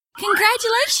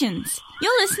Congratulations!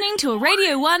 You're listening to a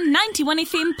Radio 1 91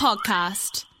 FM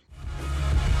podcast.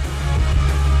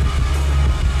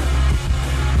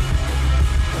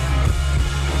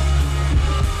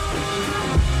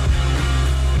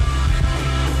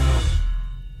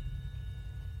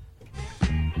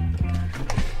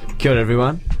 Kia ora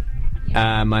everyone,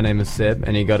 my name is Seb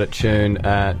and you got it tuned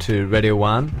to Radio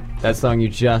 1. That song you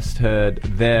just heard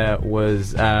there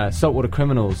was Saltwater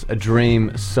Criminals, A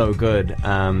Dream So Good,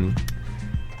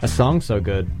 a song so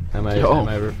good. Am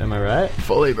I right?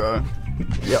 Fully, bro.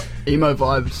 Yep, emo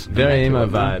vibes. Very emo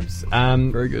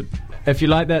vibes. Very good. If you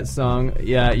like that song,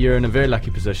 yeah, you're in a very lucky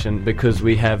position because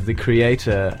we have the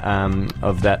creator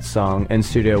of that song in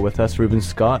studio with us, Ruben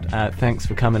Scott. Thanks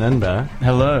for coming in, bro.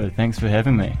 Hello, thanks for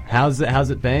having me. How's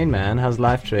it been, man? How's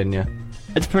life treating you?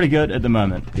 It's pretty good at the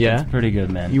moment. Yeah? It's pretty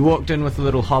good, man. You walked in with a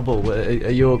little hobble. Are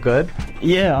you all good?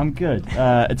 Yeah, I'm good.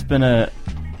 It's been a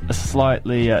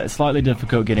slightly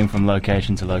difficult getting from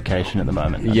location to location at the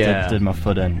moment. I did my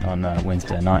foot in on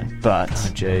Wednesday night, but...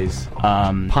 Oh, jeez.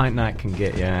 Pint night can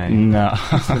get you, eh? No.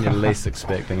 It's when you're least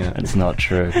expecting it. It's not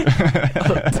true.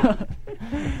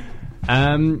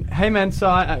 Hey man, so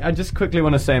I just quickly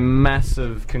want to say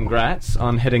massive congrats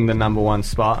on hitting the number one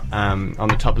spot on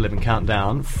the Top 11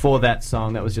 Countdown for that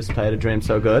song that was just played, A Dream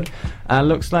So Good.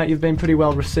 Looks like you've been pretty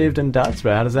well received in Duds,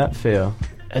 bro. How does that feel?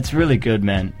 It's really good,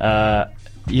 man.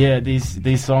 Yeah,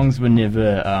 these songs were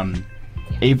never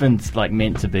even like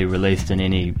meant to be released in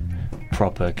any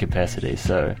proper capacity.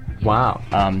 So wow,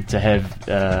 to have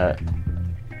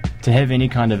any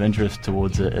kind of interest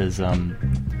towards it is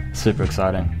super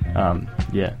exciting.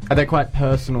 Yeah. Are they quite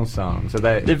personal songs?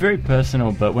 They're very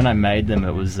personal, but when I made them,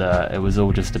 it was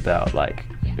all just about like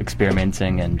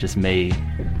experimenting and just me,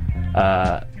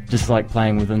 just like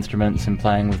playing with instruments and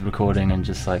playing with recording and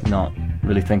just like not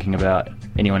really thinking about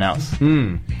anyone else.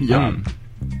 And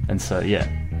so yeah,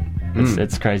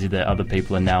 it's crazy that other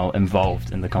people are now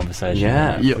involved in the conversation.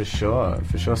 Yeah, for sure.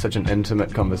 Such an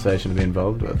intimate conversation to be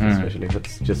involved with, especially if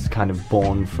it's just kind of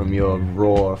born from your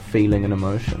raw feeling and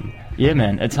emotion. Yeah,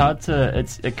 man, it's hard to.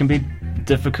 It can be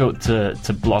difficult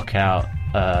to block out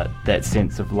that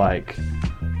sense of like,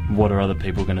 what are other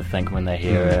people going to think when they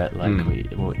hear it? Like,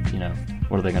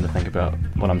 what are they going to think about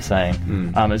what I'm saying?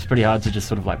 It's pretty hard to just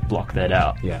sort of like block that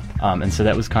out. Yeah. And so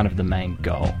that was kind of the main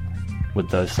goal with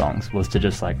those songs, was to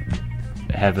just like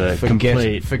have a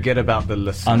forget about the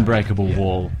listener. Unbreakable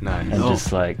wall, nice. And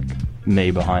just like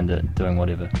me behind it doing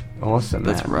whatever. Awesome,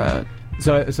 that's rad.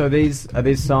 So these are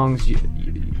these songs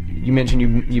you mentioned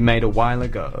you made a while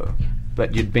ago,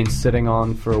 but you'd been sitting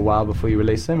on for a while before you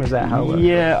released them. Is that how it worked?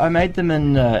 Yeah, I made them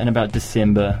in about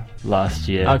December last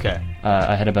year. Okay.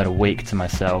 I had about a week to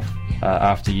myself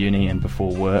after uni and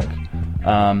before work,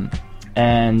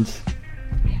 and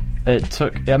it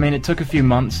took a few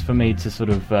months for me to sort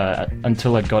of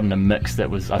until I'd gotten a mix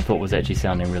that I thought was actually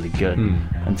sounding really good.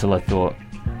 Until I thought,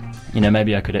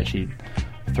 maybe I could actually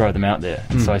throw them out there.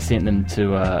 So I sent them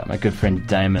to my good friend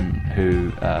Damon,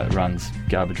 who runs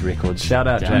Garbage Records. Shout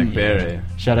out Jack Berry.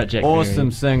 Shout out Jack Berry. Awesome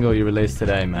Berry. single you released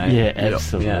today, mate. Yeah,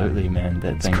 absolutely, man.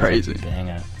 That thing's crazy. A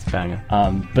banger. It's a banger.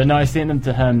 But no, I sent them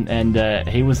to him, and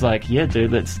he was like, "Yeah,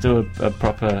 dude, let's do a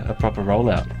proper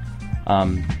rollout,"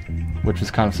 which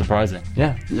was kind of surprising.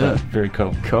 Yeah. Very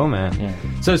cool. Cool, man. Yeah.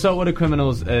 So Saltwater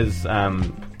Criminals is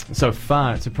so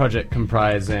far it's a project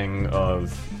comprising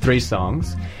of 3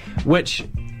 songs, which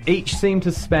each seem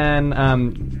to span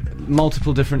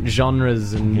multiple different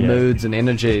genres and moods and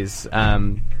energies.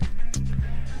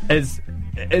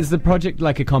 Is the project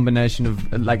like a combination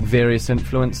of like various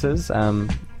influences?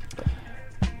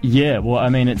 Yeah, well, I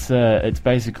mean, it's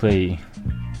basically,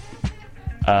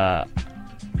 I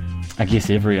guess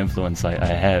every influence I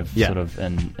have sort of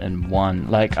in one.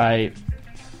 Like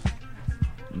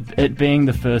it being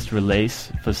the first release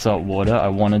for Saltwater, I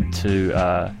wanted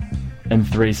to, in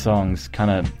 3 songs,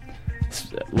 kind of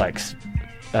like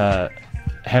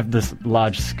have this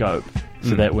large scope,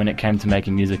 so that when it came to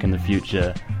making music in the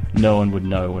future, no one would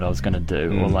know what I was going to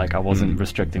do, or like I wasn't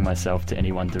restricting myself to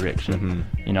any one direction.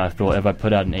 I thought if I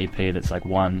put out an EP that's like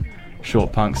one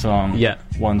short punk song,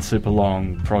 one super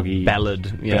long proggy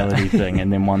ballady thing,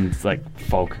 and then one's like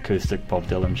folk acoustic Bob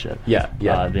Dylan shit.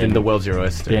 Then the world's your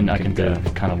oyster. Then I can do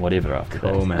kind of whatever after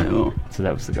that. Cool, man. So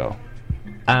that was the goal.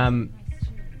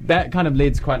 That kind of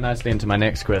leads quite nicely into my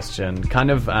next question.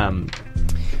 Kind of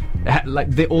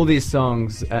all these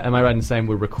songs, am I right in saying,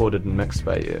 were recorded and mixed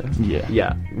by you?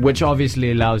 Yeah. Which obviously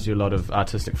allows you a lot of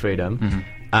artistic freedom.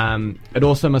 It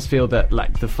also must feel that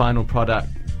like the final product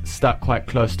stuck quite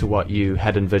close to what you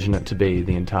had envisioned it to be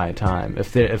the entire time,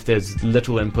 if there's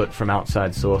little input from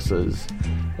outside sources,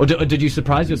 or did you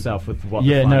surprise yourself with what?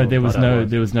 Yeah, the no, final there was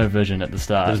product no vision at the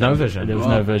start. There was no vision? There was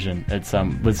no vision. It's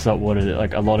with Saltwater,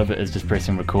 like a lot of it is just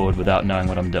pressing record without knowing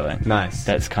what I'm doing. Nice.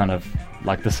 That's kind of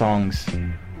like the songs,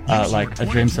 like A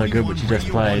Dream So Good, which you just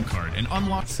played.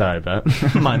 Sorry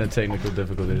about minor technical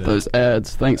difficulty there. Those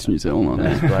ads. Thanks, New Zealand.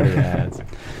 Those bloody ads.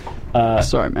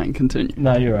 Sorry, man. Continue.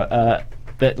 No, you're right.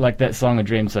 That song, A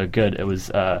Dream So Good, it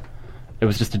was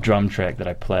just a drum track that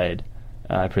I played.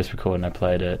 I pressed record and I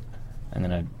played it, and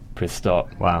then I pressed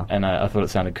stop. Wow. And I thought it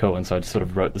sounded cool, and so I just sort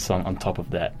of wrote the song on top of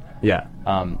that. Yeah.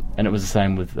 And it was the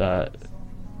same with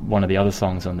one of the other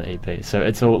songs on the EP. So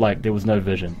it's all like there was no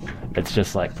vision. It's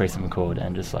just like pressing record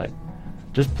and just like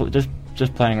just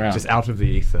playing around. Just out of the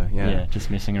ether. Yeah, just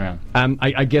messing around.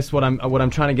 I guess what I'm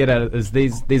trying to get at is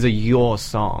these are your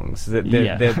songs.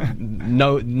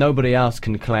 Nobody else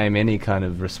can claim any kind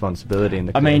of responsibility in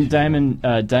the creation.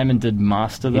 Damon did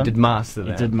master them. He did master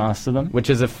them. He did master them. Which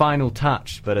is a final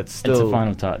touch, but it's still... It's a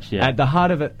final touch, yeah. At the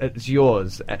heart of it, it's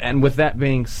yours. And with that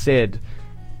being said,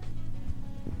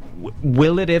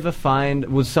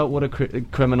 will Saltwater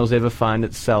Criminals ever find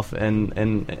itself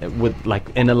in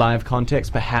a live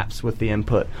context, perhaps with the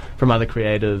input from other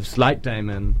creatives like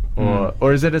Damon,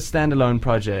 or is it a standalone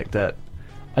project that...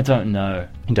 I don't know.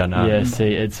 You don't know? Yeah,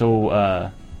 see, it's all...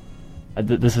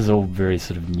 this is all very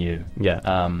sort of new.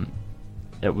 Yeah.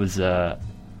 It was...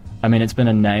 it's been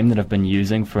a name that I've been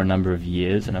using for a number of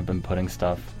years, and I've been putting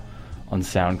stuff on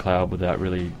SoundCloud without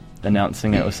really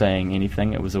announcing it or saying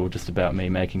anything. It was all just about me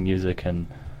making music and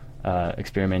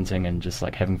experimenting and just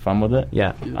like having fun with it.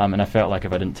 Yeah. And I felt like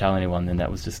if I didn't tell anyone, then that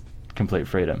was just complete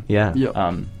freedom. Yeah.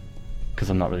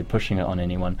 Because I'm not really pushing it on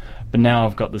anyone. But now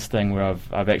I've got this thing where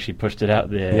I've actually pushed it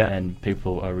out there, and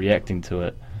people are reacting to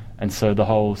it. And so the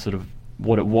whole sort of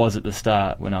what it was at the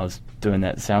start when I was doing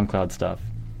that SoundCloud stuff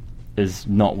is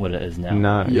not what it is now.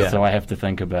 No. Yeah. So I have to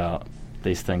think about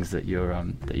these things that you're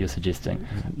suggesting,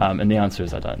 and the answer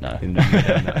is I don't know.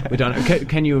 We don't know.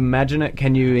 Can you imagine it?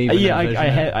 Can you even?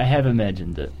 I have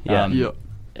imagined it. Yeah.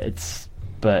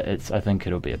 I think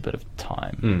it'll be a bit of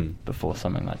time before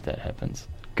something like that happens.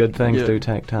 Good things do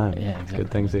take time. Yeah, exactly. Good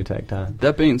things do take time.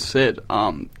 That being said,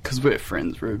 because we're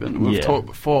friends, Ruben, we've talked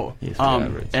before. Yes,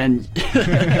 and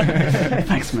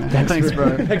thanks, man. Thanks,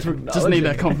 bro. Thanks for just need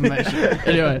that confirmation.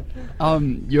 Anyway,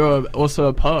 you're also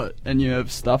a poet, and you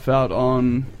have stuff out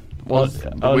on what's the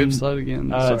website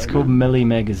again? It's called Millie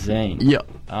Magazine. Yeah.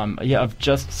 I've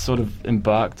just sort of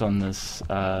embarked on this,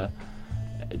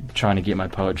 trying to get my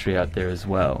poetry out there as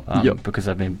well. Because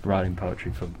I've been writing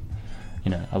poetry for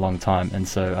a long time, and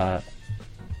so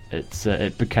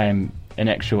it became an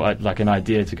actual an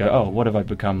idea to go, oh, what if I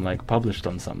become like published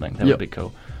on something? That would be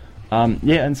cool.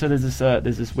 And so there's this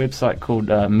website called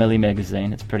Millie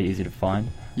Magazine. It's pretty easy to find.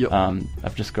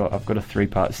 I've got a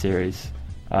 3-part series,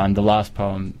 and the last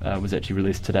poem was actually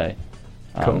released today.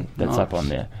 Cool. That's up on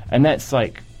there, and that's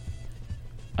like,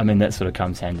 that sort of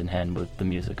comes hand in hand with the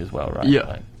music as well, right? Yeah.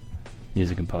 Like,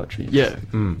 music and poetry. Yeah.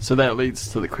 So that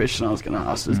leads to the question I was going to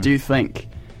ask is, do you think,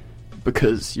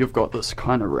 because you've got this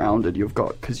kind of rounded,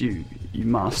 because you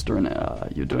master in,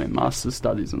 you're doing master's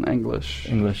studies in English,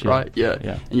 right? Yeah.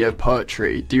 And you have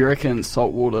poetry. Do you reckon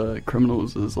Saltwater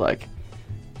Criminals is like,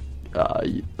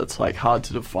 it's like hard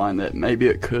to define that maybe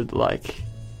it could like,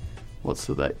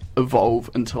 evolve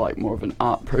into like more of an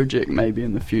art project maybe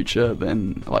in the future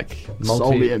than like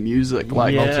solely a music,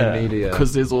 like multimedia,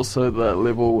 because there's also the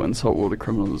level in Saltwater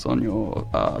Criminals on your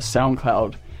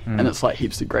SoundCloud, and it's like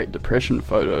heaps of Great Depression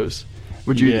photos.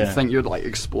 Would you think you'd like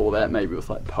explore that maybe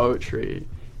with like poetry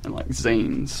and like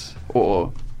zines,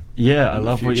 or I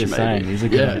love what you're saying. These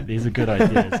are good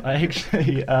ideas. I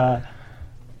actually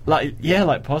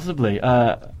possibly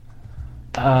like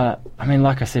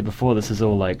I said before, this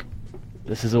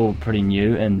is all pretty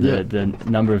new, and the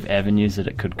number of avenues that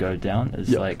it could go down is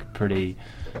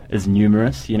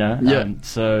numerous,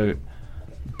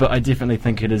 but I definitely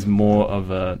think it is more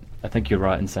of a, I think you're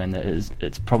right in saying that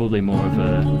it's probably more of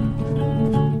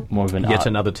an Yet art,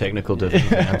 another technical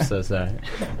difficulty. I'm so sorry.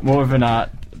 more of an art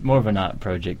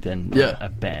project than a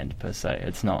band per se.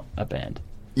 It's not a band.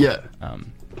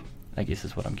 I guess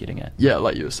is what I'm getting at. Yeah,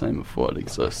 like you were saying before, it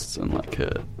exists in like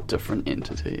a different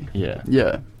entity. Yeah.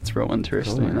 It's real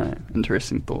interesting. Cool.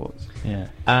 Interesting thoughts. Yeah.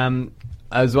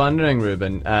 I was wondering,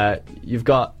 Ruben, you've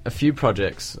got a few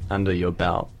projects under your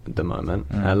belt at the moment.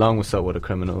 Along with Saltwater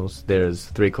Criminals,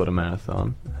 there's 3/4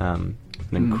 Marathon, an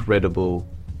incredible,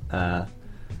 how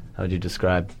would you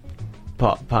describe,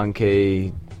 pop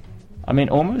punky?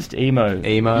 Almost emo.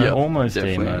 Emo? Almost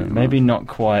definitely emo. emo. Maybe not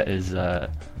quite as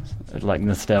like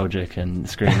nostalgic and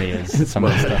screamy as some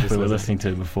of the stuff we were listening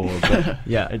to before. But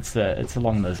Yeah. it's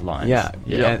along those lines. Yeah.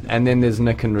 Yeah. And then there's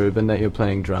Nick and Ruben that you're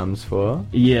playing drums for.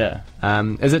 Yeah.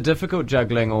 Is it difficult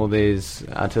juggling all these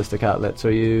artistic outlets?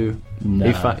 Or you're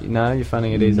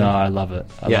finding it easy? No, I love it.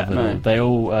 I love it. no.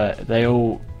 They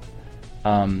all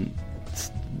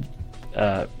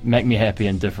make me happy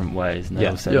in different ways, and they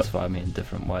all satisfy me in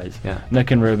different ways. Yeah.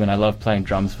 Nick and Ruben, I love playing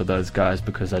drums for those guys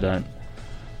because I don't,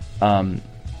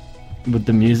 with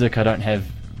the music, I don't have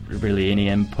really any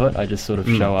input. I just sort of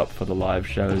show up for the live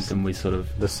shows, and we sort of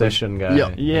The session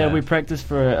guy. Yeah. we practice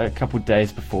for a couple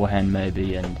days beforehand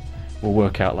maybe, and we'll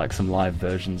work out like some live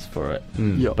versions for it.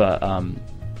 Yeah. But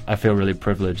I feel really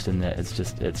privileged in that it's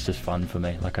just fun for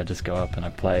me. Like I just go up and I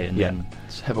play and then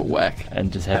Just have a whack.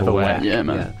 and just have a whack. Yeah,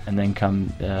 man. And then come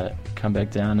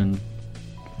back down and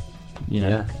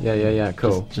Yeah.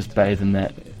 Cool. just bathe in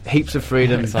that. Heaps of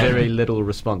freedom, Exciting. very little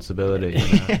responsibility.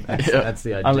 You know? That's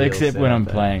the ideal. Except when I'm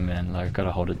setup. playing, man. Like I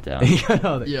gotta hold it down.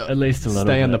 Yeah. At least a little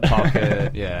Stay bit. in the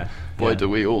pocket. Yeah. Boy, Yeah. do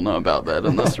we all know about that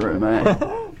in this room, eh?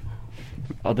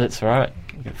 Oh, that's right.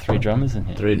 We've got 3 drummers in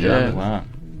here. 3 Yeah. drummers. Wow.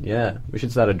 Yeah, we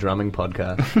should start a drumming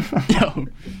podcast.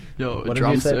 Yo, What a did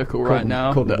drum you say? circle right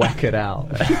now. Called Whack It Out.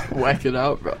 Whack it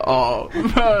out, bro. Oh,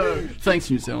 bro.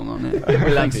 Thanks, New Zealand, on there.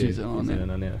 Thanks, New Zealand,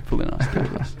 on there. Fully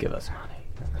nice. Give us money.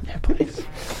 Yeah, please.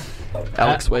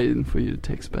 Alex waiting for you to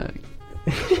text back.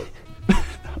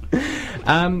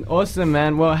 Awesome,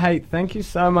 man. Well, hey, thank you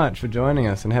so much for joining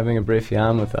us and having a brief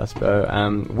yarn with us,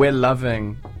 bro. We're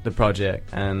loving the project,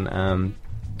 and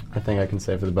I think I can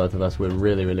say for the both of us, we're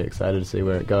really, really excited to see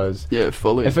where it goes. Yeah,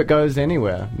 fully. If it goes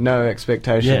anywhere, no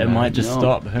expectation. Yeah, it might just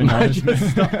stop. Who knows?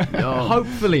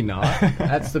 Hopefully not.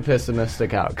 That's the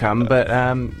pessimistic outcome. But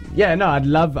I'd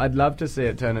love to see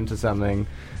it turn into something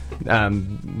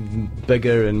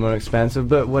bigger and more expansive.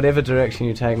 But whatever direction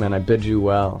you take, man, I bid you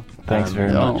well. Thanks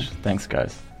very much. Thanks,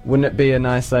 guys. Wouldn't it be a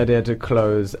nice idea to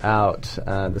close out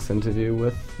this interview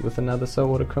with another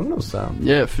Saltwater Criminals song?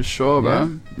 Yeah, for sure,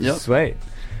 bro. Yep. Sweet.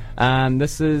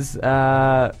 This is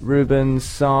Ruben's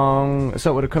song,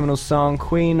 Saltwater Criminals song,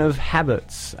 Queen of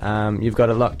Habits. You've got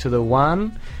it locked to the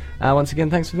one. Once again,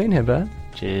 thanks for being here, bro.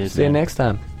 Cheers. See you man. next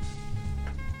time.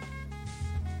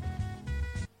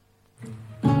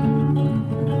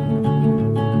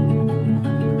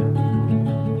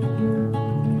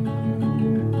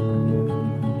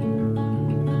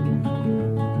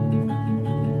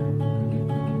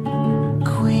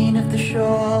 Queen of the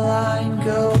shoreline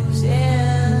goes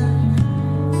in.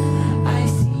 I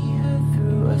see her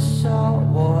through a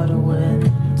saltwater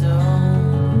window.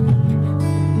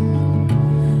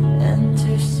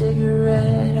 Enter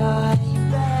cigarette, I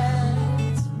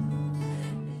bet.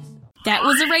 That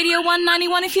was a Radio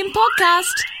 191 FM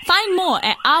podcast. Find more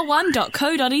at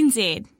r1.co.nz.